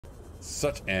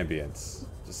Such ambience.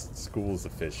 Just schools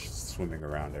of fish swimming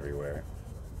around everywhere.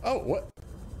 Oh, what?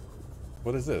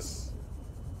 What is this?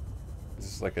 Is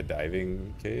this like a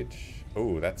diving cage?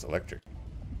 Oh, that's electric.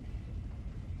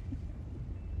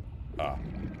 Ah.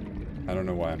 I don't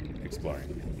know why I'm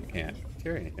exploring. You can't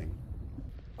carry anything.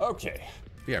 Okay.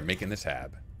 We are making the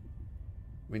tab.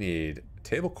 We need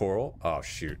table coral. Oh,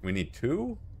 shoot. We need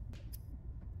 2?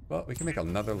 Well, we can make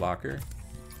another locker.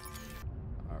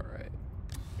 Alright.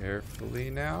 Carefully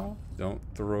now. Don't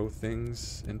throw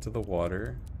things into the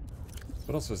water.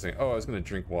 What else was I saying? Oh, I was going to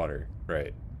drink water.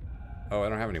 Right. Oh, I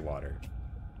don't have any water.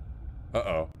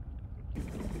 Uh-oh.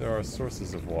 There are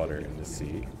sources of water in the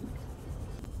sea.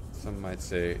 Some might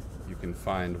say you can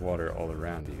find water all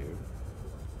around you.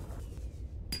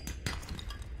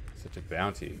 Such a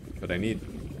bounty. But I need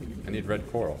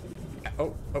red coral.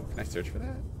 Oh, can I search for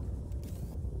that?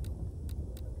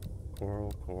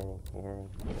 Coral, coral, coral,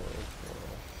 coral, coral,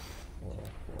 coral,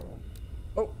 coral.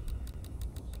 Oh!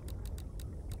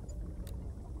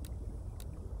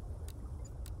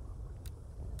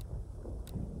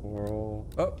 Coral.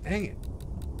 Oh, dang it.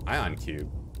 Ion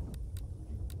cube.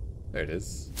 There it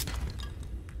is.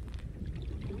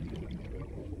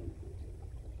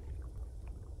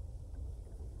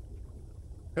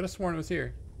 Could have sworn it was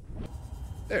here.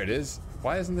 There it is.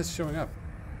 Why isn't this showing up?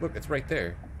 Look, it's right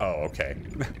there. Oh, okay.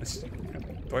 Do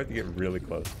I have to get really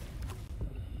close?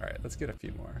 Alright, let's get a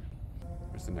few more.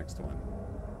 Where's the next one?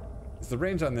 Is the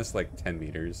range on this like 10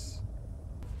 meters?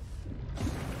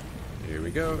 Here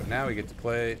we go. Now we get to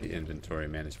play the inventory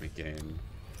management game.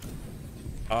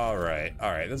 Alright,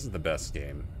 this is the best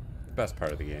game. The best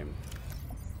part of the game.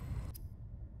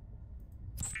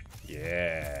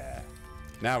 Yeah.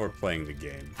 Now we're playing the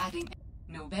game. Adding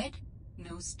no bed,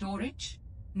 no storage,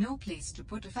 no place to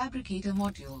put a fabricator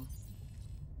module.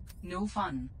 No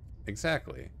fun.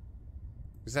 Exactly.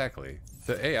 Exactly.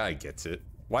 The AI gets it.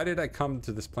 Why did I come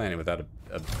to this planet without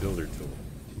a builder tool?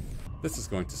 This is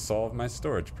going to solve my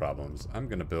storage problems. I'm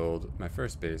going to build my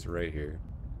first base right here.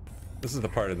 This is the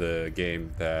part of the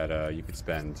game that you could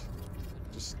spend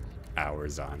just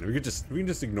hours on. We can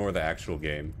just ignore the actual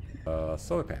game.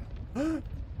 Solar panel.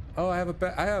 Oh, I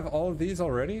have all of these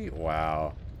already?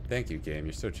 Wow. Thank you, game.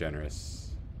 You're so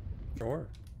generous. Sure.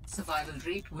 Survival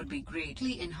rate would be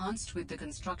greatly enhanced with the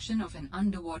construction of an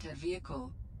underwater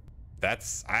vehicle.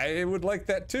 I would like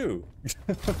that too.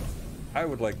 I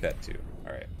would like that too.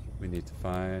 All right. We need to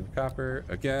find copper.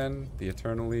 Again, the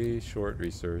eternally short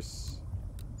resource.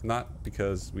 Not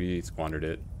because we squandered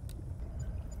it.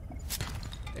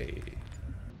 Hey.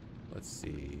 Let's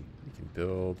see. We can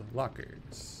build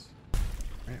lockers. All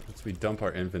right, once we dump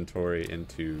our inventory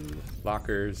into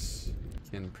lockers,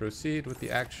 we can proceed with the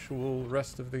actual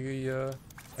rest of the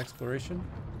exploration.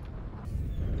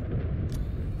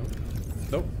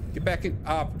 Nope. Get back in.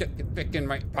 Get back in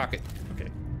my pocket. Okay.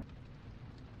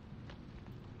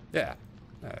 Yeah.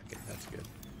 Okay, that's good.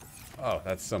 Oh,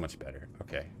 that's so much better.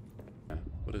 Okay.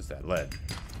 What is that? Lead.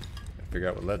 Gotta figure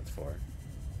out what lead's for.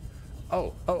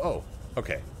 Oh.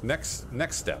 Okay. Next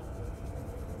step.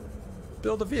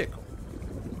 Build a vehicle.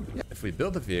 Yeah, if we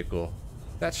build a vehicle,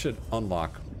 that should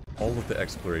unlock all of the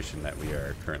exploration that we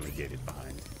are currently gated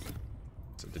behind.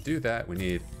 So to do that, we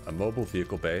need a mobile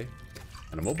vehicle bay.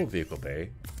 And a mobile vehicle bay,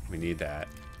 we need that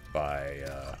by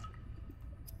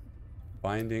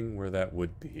finding where that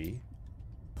would be.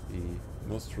 The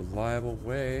most reliable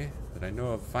way that I know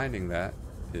of finding that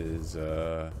is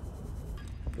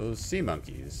those sea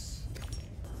monkeys.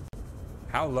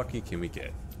 How lucky can we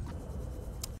get?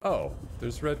 Oh,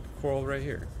 there's red coral right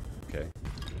here. Okay.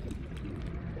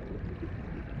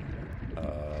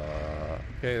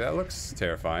 Okay, that looks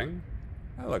terrifying.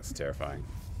 That looks terrifying.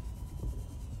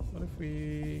 What if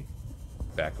we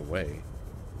back away?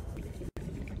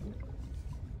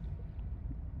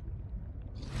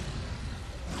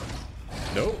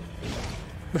 Nope.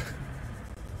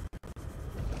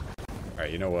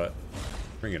 Alright, you know what?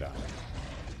 Bring it on.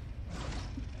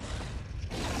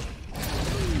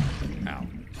 Ow.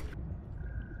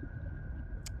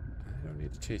 I don't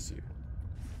need to chase you.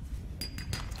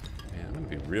 Man, I'm gonna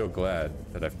be real glad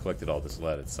that I've collected all this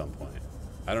lead at some point.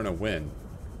 I don't know when.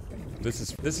 This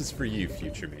is for you,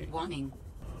 future me. Warning.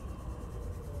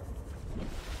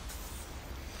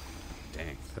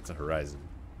 Dang, that's a horizon.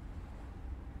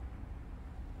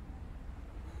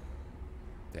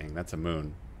 Dang, that's a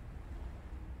moon.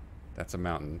 That's a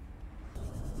mountain.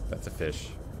 That's a fish.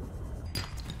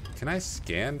 Can I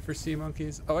scan for sea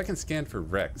monkeys? Oh, I can scan for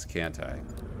wrecks, can't I?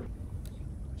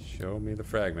 Show me the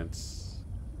fragments.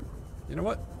 You know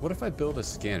what? What if I build a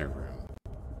scanner room?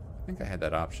 I think I had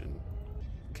that option.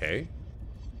 Okay.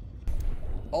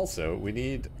 Also, we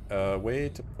need a way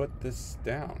to put this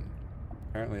down.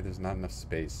 Apparently there's not enough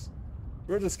space.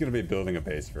 We're just gonna be building a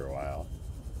base for a while.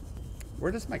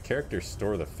 Where does my character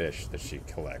store the fish that she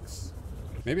collects?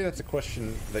 Maybe that's a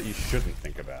question that you shouldn't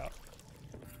think about.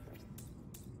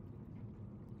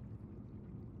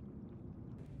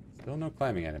 Still no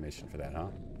climbing animation for that, huh?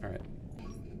 Alright.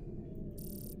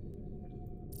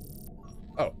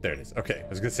 Oh, there it is. Okay, I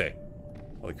was gonna say.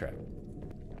 Holy crap.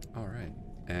 Alright.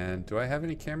 And do I have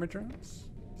any camera drones?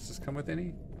 Does this come with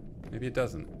any? Maybe it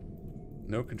doesn't.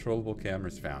 No controllable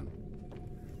cameras found.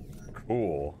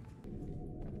 Cool.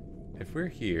 If we're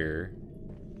here...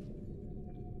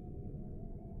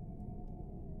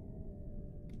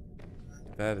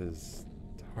 That is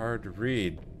hard to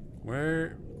read.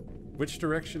 Where... Which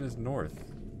direction is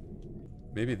north?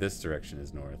 Maybe this direction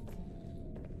is north.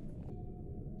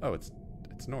 Oh, it's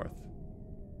north.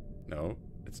 No,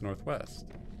 it's northwest.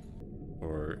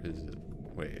 Or is it...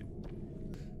 Wait.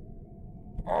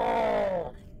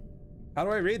 Oh! How do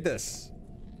I read this?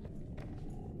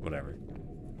 Whatever.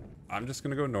 I'm just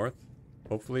gonna go north.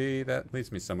 Hopefully that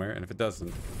leads me somewhere, and if it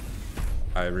doesn't,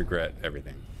 I regret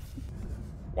everything.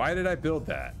 Why did I build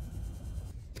that?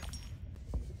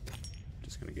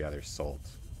 Just gonna gather salt,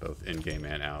 both in-game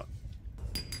and out.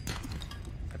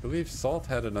 I believe salt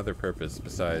had another purpose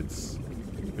besides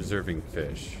preserving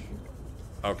fish.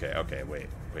 Okay, wait.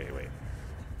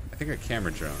 I think a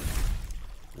camera drone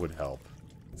would help.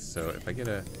 So if I get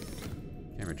a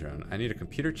camera drone, I need a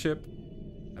computer chip,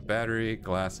 a battery,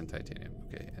 glass, and titanium.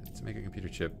 Okay, to make a computer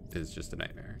chip is just a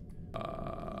nightmare.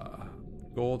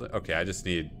 Gold. Okay, I just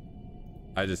need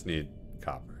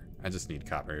copper. I just need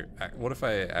copper. What if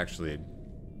I actually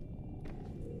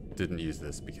didn't use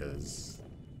this because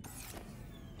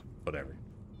whatever.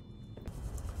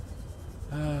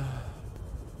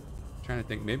 Trying to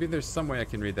think. Maybe there's some way I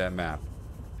can read that map.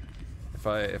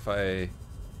 If I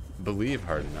believe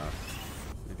hard enough,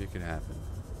 maybe it could happen.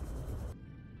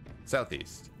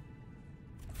 Southeast.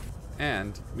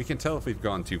 And we can tell if we've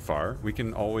gone too far. We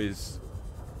can always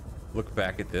look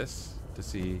back at this to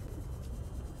see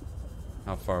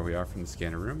how far we are from the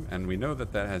scanner room. And we know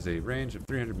that that has a range of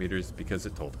 300 meters because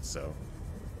it told us so.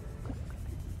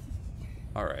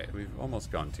 Alright, we've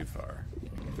almost gone too far.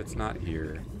 If it's not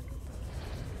here...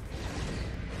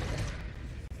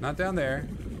 Not down there.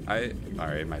 Alright,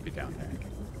 it might be down there.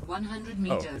 100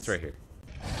 meters. Oh, it's right here.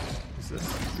 What's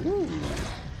this? Woo!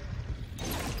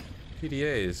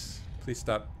 PDAs. Please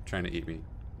stop trying to eat me.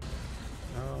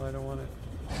 No, I don't want it.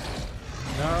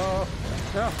 No!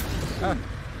 No! Ah.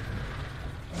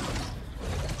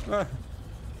 Ah. I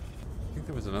think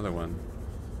there was another one.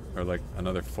 Or like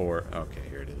another 4. Okay,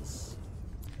 here it is.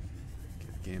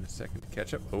 Give the game a second to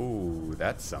catch up. Oh,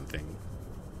 that's something.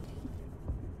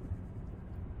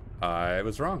 I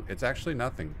was wrong. It's actually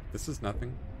nothing. This is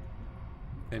nothing.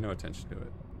 Pay no attention to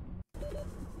it.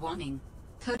 Warning.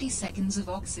 30 seconds of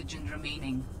oxygen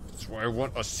remaining. That's why I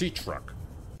want a sea truck.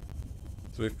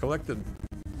 So we've collected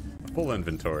a full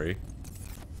inventory.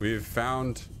 We've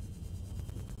found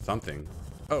something.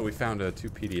 Oh, we found 2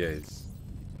 PDAs.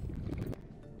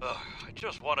 Ugh, I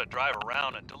just want to drive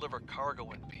around and deliver cargo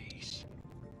in peace.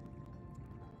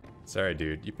 Sorry,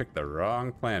 dude. You picked the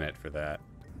wrong planet for that.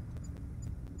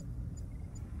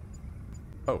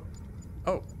 Oh.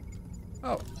 Oh.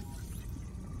 Oh.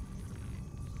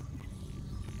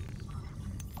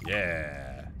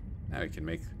 Yeah. Now we can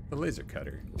make the laser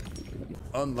cutter.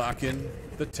 Unlocking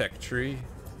the tech tree.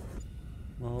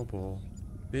 Mobile.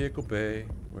 Vehicle bay.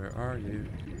 Where are you?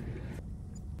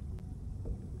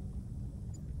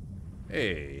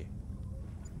 Hey.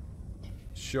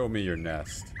 Show me your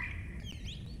nest.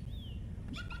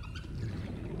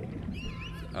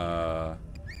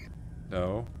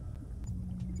 No.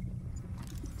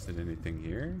 Is it anything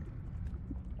here?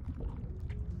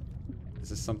 Is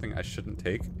this something I shouldn't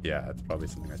take? Yeah, it's probably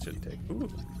something I shouldn't take. Ooh.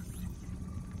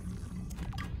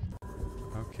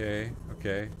 Okay,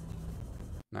 okay.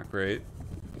 Not great.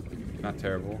 Not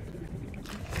terrible.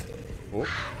 Oh.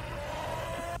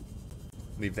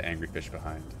 Leave the angry fish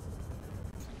behind.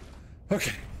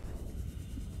 Okay.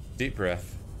 Deep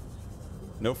breath.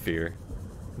 No fear.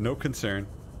 No concern.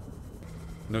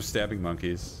 No stabbing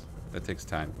monkeys. That takes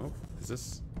time. Oh, is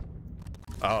this?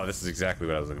 Oh, this is exactly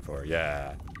what I was looking for.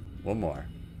 Yeah. One more.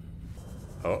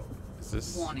 Oh, is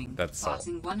this? Warning. That's salt.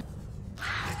 Passing one.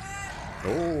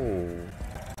 Oh.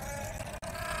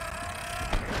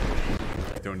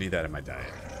 I don't need that in my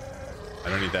diet. I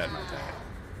don't need that in my diet.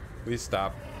 Please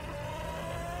stop.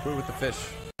 Quit with the fish.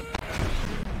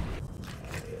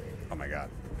 Oh my god.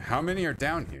 How many are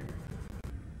down here?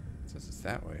 It says it's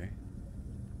that way.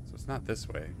 So it's not this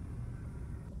way.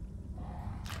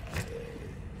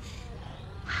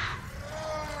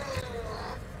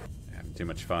 too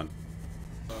much fun.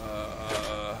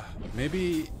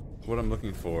 Maybe what I'm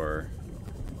looking for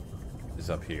is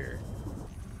up here.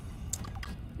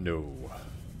 No.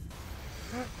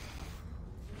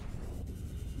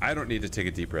 I don't need to take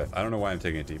a deep breath. I don't know why I'm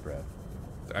taking a deep breath.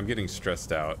 I'm getting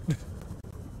stressed out.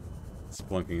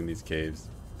 Splunking in these caves.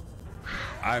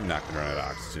 I'm not going to run out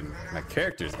of oxygen. My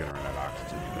character's going to run out of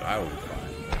oxygen, but I will be fine.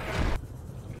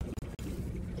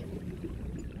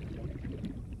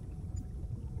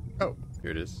 Oh, here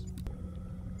it is.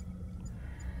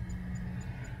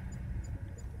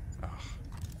 Oh.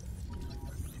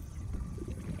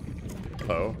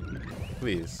 Hello?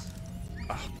 Please.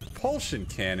 Oh, propulsion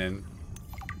cannon.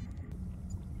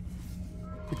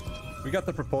 We got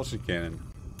the propulsion cannon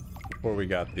before we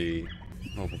got the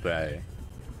mobile bay.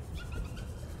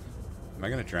 Am I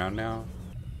gonna drown now?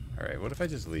 Alright, what if I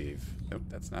just leave? Nope,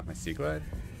 that's not my sea glide.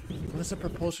 What is a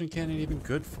propulsion cannon even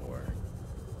good for?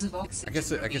 I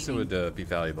guess it would be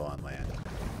valuable on land.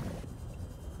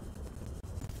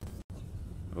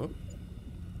 Oh.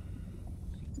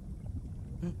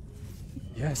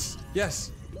 Yes,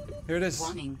 yes! Here it is!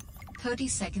 Warning. 30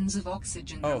 seconds of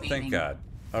oxygen Oh, remaining. thank God.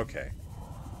 Okay.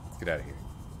 Let's get out of here.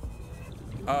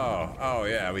 Oh,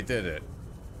 yeah, we did it.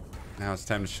 Now it's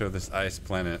time to show this ice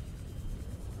planet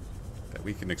that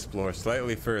we can explore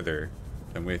slightly further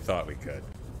than we thought we could.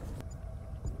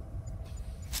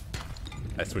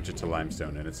 I switch it to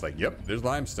limestone and it's like, yep, there's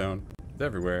limestone. It's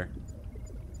everywhere.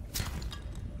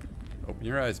 Open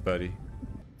your eyes, buddy.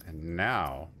 And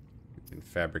now we can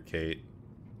fabricate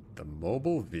the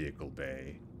mobile vehicle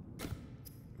bay.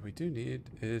 What we do need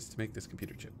is to make this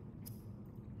computer chip.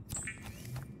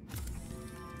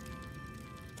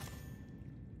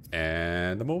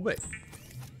 And the mobile bay.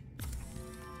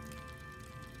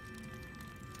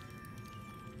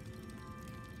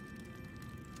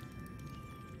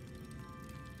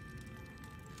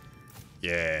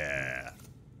 Yeah.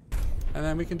 And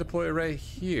then we can deploy it right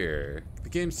here. The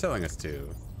game's telling us to.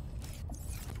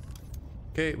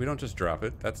 Okay, we don't just drop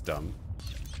it. That's dumb.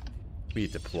 We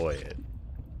deploy it.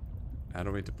 How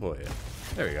do we deploy it?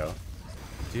 There we go.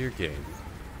 Dear game,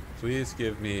 please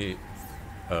give me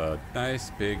a nice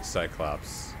big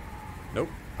Cyclops. Nope,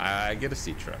 I get a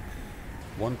sea truck.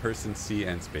 One person sea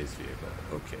and space vehicle.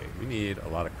 Okay, we need a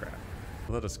lot of crap.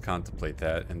 Let us contemplate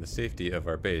that and the safety of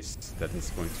our base that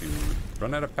is going to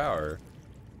run out of power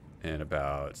in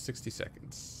about 60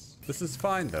 seconds. This is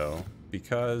fine though,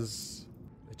 because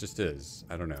it just is.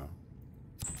 I don't know.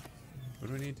 What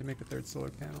do we need to make a third solar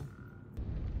panel?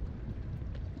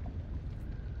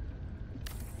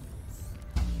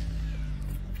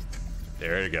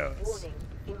 There it goes. Warning,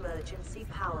 emergency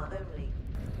power only.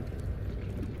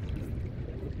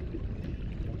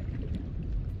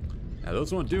 Now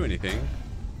those won't do anything.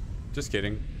 Just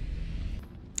kidding.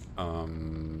 Oh.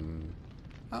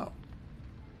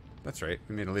 That's right,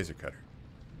 we made a laser cutter.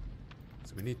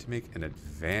 So we need to make an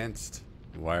advanced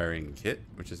wiring kit,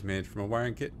 which is made from a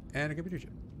wiring kit and a computer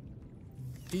chip.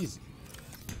 Easy.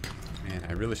 Man,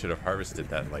 I really should have harvested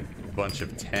that like bunch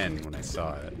of 10 when I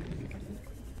saw it.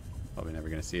 Probably never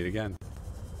gonna see it again.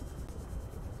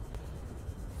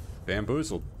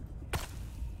 Bamboozled.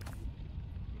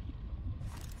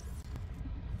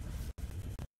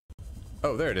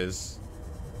 Oh, there it is.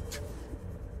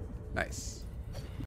 Nice.